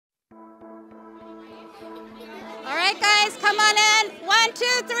right, guys, come on in. 1, 2,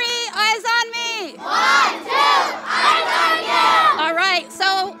 3, eyes on me. 1, 2, eyes on you. All right,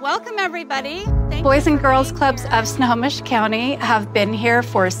 so welcome everybody. Boys and Girls Clubs of Snohomish County have been here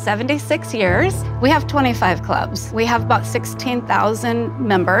for 76 years. We have 25 clubs. We have about 16,000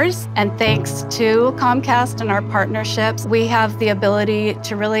 members, and thanks to Comcast and our partnerships, we have the ability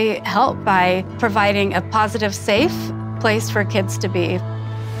to really help by providing a positive, safe place for kids to be.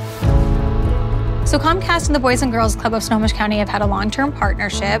 So Comcast and the Boys and Girls Club of Snohomish County have had a long-term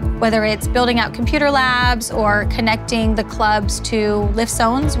partnership, whether it's building out computer labs or connecting the clubs to lift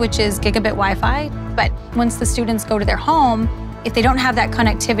zones, which is gigabit Wi-Fi. But once the students go to their home, if they don't have that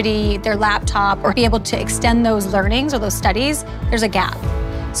connectivity, their laptop, or be able to extend those learnings or those studies, there's a gap.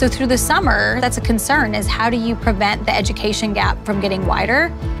 So through the summer, that's a concern, is how do you prevent the education gap from getting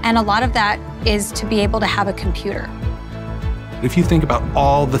wider? And a lot of that is to be able to have a computer. If you think about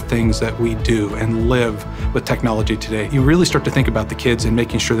all the things that we do and live with technology today, you really start to think about the kids and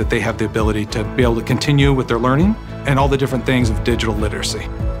making sure that they have the ability to be able to continue with their learning and all the different things of digital literacy.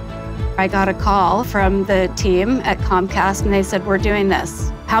 I got a call from the team at Comcast, and they said, we're doing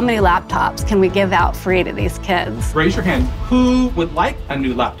this. How many laptops can we give out free to these kids? Raise your hand. Who would like a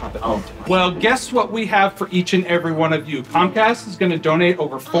new laptop at home? Well, guess what we have for each and every one of you? Comcast is going to donate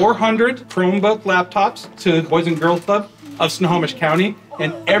over 400 Chromebook laptops to the Boys and Girls Club of Snohomish County,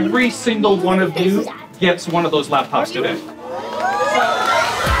 and every single one of you gets one of those laptops today.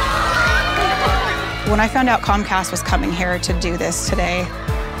 When I found out Comcast was coming here to do this today,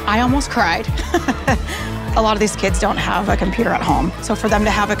 I almost cried. A lot of these kids don't have a computer at home. So for them to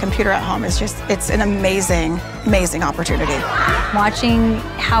have a computer at home is just, it's an amazing, amazing opportunity. Watching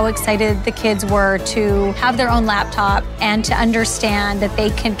how excited the kids were to have their own laptop and to understand that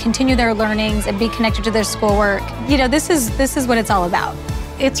they can continue their learnings and be connected to their schoolwork. You know, this is what it's all about.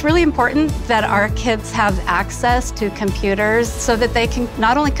 It's really important that our kids have access to computers so that they can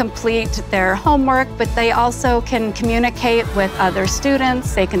not only complete their homework, but they also can communicate with other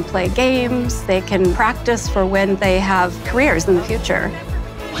students, they can play games, they can practice for when they have careers in the future.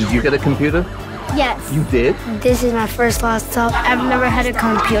 Did you get a computer? Yes. You did? This is my first laptop. I've never had a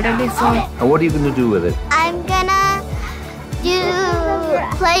computer before. And what are you going to do with it? I'm gonna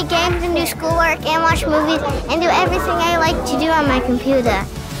play games and do schoolwork and watch movies and do everything I like to do on my computer.